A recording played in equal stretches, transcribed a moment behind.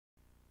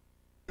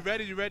You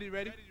ready? You ready? You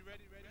ready?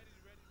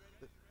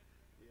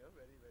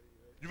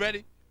 You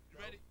ready?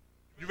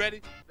 You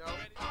ready? No.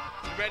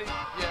 You ready?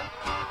 Yeah.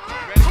 You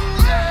ready?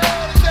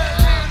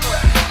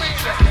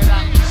 Check it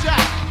out.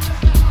 Shot.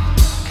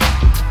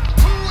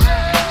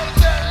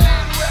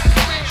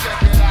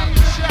 Check it out.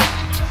 Shot.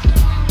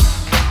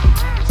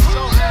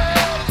 So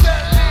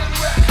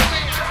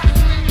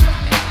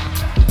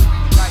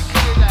like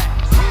hear that.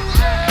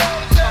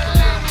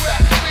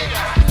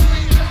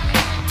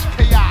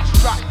 Chaos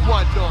strike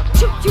one on it.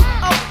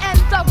 Q-U-O-N,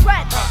 the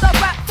rap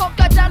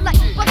funkadelic.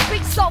 But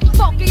beat so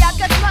funky I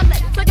can smell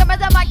it. So give me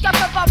the mic, I'm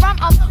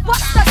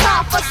what's the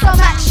time for some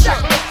action?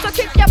 So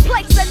keep your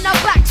place in the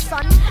back,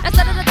 son.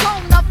 Instead of the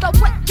tone of the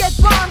wicked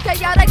bomb,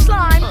 chaotic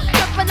slime,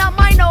 dripping out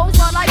my nose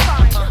while I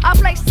find a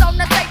place on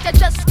the stage to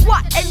just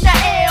squat in the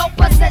air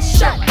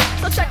position.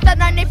 So check the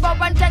 94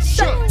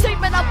 rendition,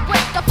 teaming up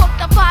with the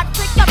funkified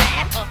freaker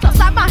man. So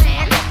slap my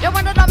hand, you're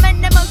one of the men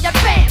that move your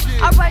band.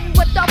 I run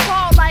with the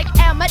ball like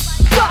Emmett,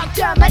 God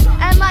damn it,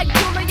 and like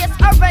Julius,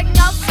 I ring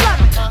out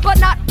slamming, but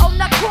not on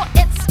the court.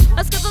 It's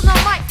cause of the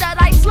mic that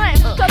I slam,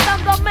 cause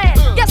I'm the man,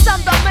 yes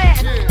I'm the man.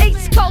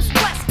 East Coast,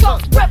 West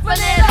Coast,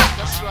 ripping it up,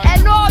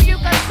 and all you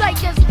can say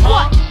is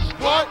what?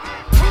 What?